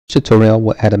Tutorial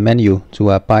will add a menu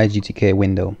to a PyGtk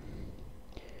window.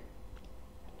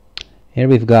 Here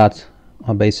we've got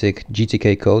our basic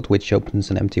GTK code which opens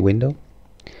an empty window.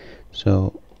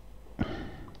 So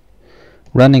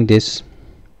running this,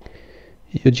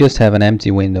 you just have an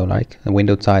empty window, like a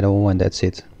window title, and that's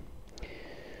it.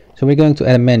 So we're going to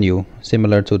add a menu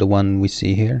similar to the one we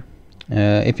see here.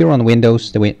 If you're on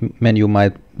Windows, the menu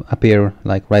might appear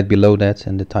like right below that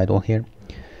and the title here.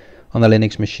 On a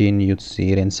Linux machine, you'd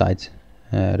see it inside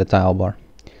the tile bar.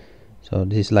 So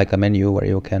this is like a menu where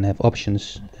you can have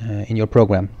options in your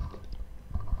program.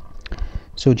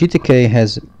 So GTK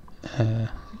has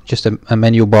just a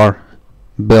menu bar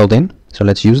built in, so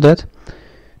let's use that.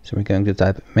 So we're going to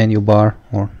type menu bar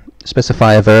or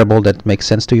specify a variable that makes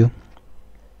sense to you.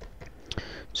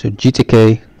 So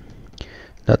GTK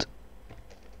dot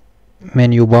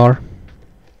menu bar,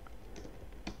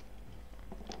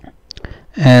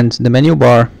 and the menu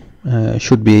bar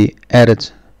should be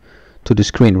added to the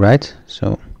screen, right?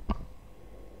 So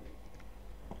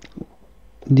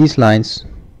these lines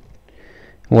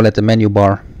will add the menu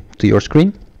bar to your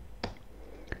screen,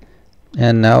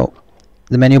 and now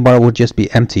the menu bar would just be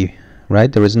empty,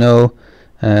 right? There is no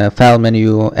file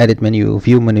menu, edit menu,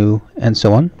 view menu, and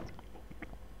so on.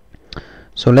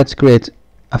 So let's create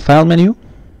a file menu.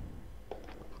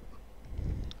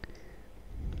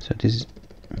 So this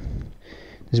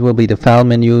will be the file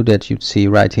menu that you'd see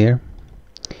right here,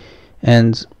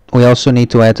 and we also need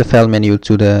to add a file menu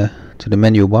to the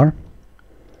menu bar.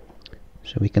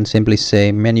 So we can simply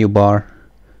say menu bar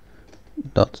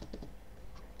dot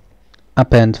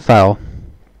append file.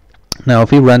 Now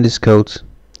if we run this code,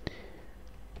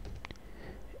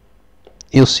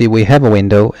 you'll see we have a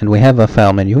window and we have a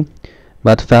file menu,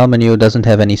 but file menu doesn't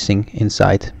have anything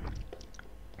inside.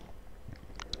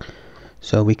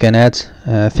 So we can add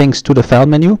things to the file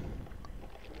menu.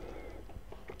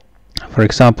 For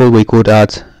example, we could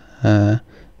add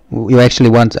you actually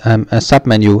want a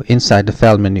submenu inside the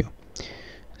file menu.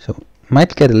 So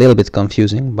might get a little bit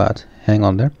confusing, but hang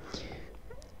on there.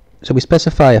 So we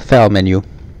specify a file menu,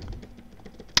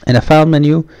 and a file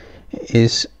menu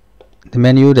is the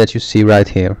menu that you see right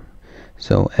here.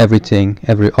 So every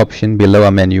option below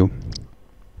a menu.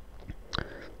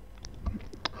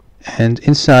 And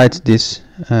inside this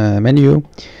menu,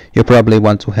 you probably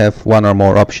want to have one or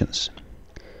more options.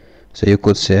 So you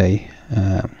could say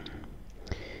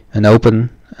an open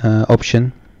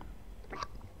option.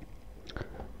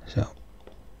 So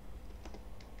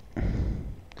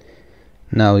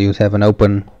now you have an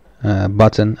open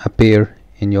button appear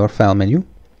in your file menu.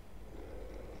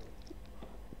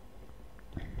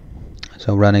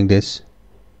 So running this,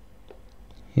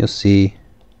 you'll see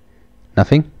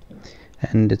nothing,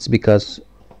 and it's because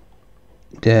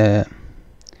there's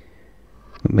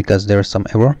some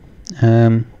error.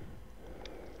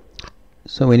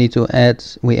 So we need to add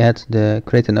the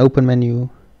create an open menu,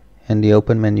 and the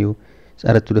open menu is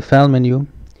added to the file menu,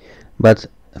 but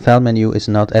file menu is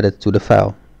not added to the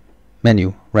file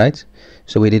menu, right?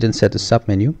 So we didn't set the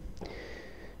submenu.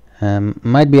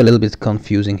 Might be a little bit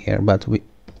confusing here, but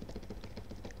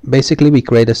basically we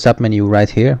create a submenu right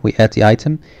here. We add the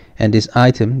item, and this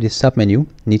item, this submenu,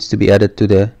 needs to be added to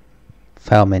the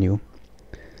file menu.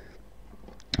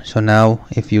 So now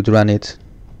if you'd run it,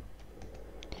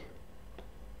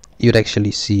 you'd actually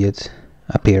see it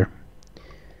appear.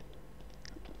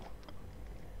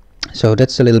 So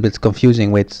that's a little bit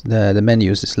confusing with the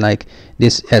menus. It's like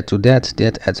this add to that,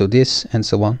 that add to this, and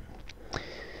so on.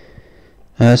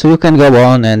 So you can go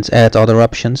on and add other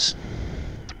options.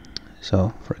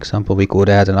 So for example, we could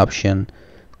add an option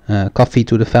coffee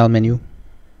to the file menu.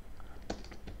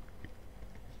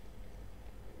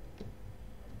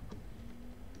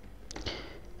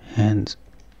 And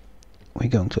we're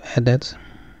going to add that.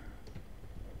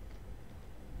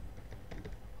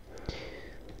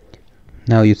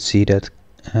 Now you'd see that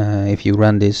if you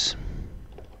run this,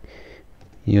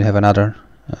 you have another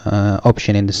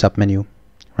option in the submenu,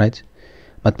 right?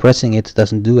 But pressing it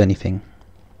doesn't do anything.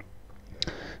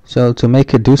 So to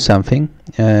make it do something,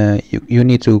 you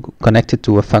need to connect it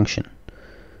to a function.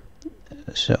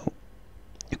 So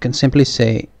you can simply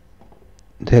say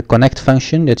the connect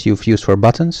function that you've used for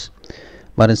buttons,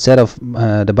 but instead of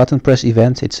the button press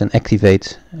event, it's an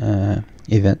activate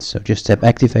event. So just tap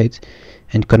activate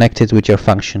and connect it with your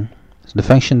function. So the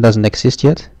function doesn't exist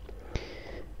yet,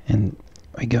 and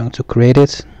we're going to create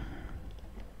it.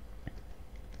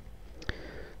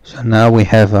 So now we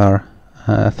have our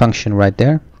function right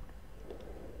there,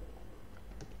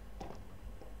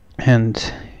 and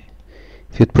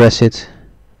if you press it,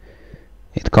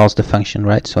 it calls the function,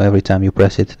 right? So every time you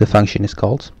press it, the function is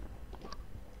called.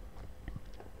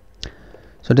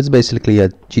 So that's basically a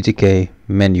GTK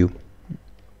menu,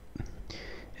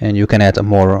 and you can add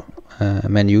more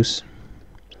menus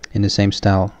in the same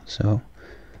style. So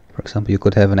for example, you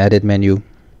could have an edit menu,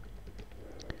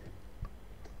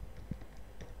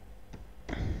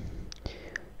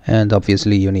 and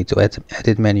obviously you need to add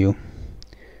edit menu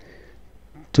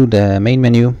to the main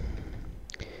menu,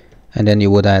 and then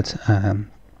you would add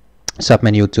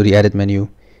submenu to the edit menu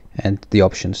and the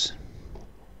options.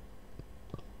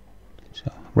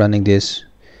 So running this,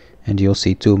 and you'll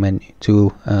see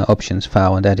two options,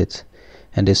 file and edit,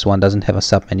 and this one doesn't have a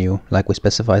submenu like we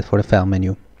specified for the file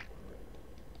menu.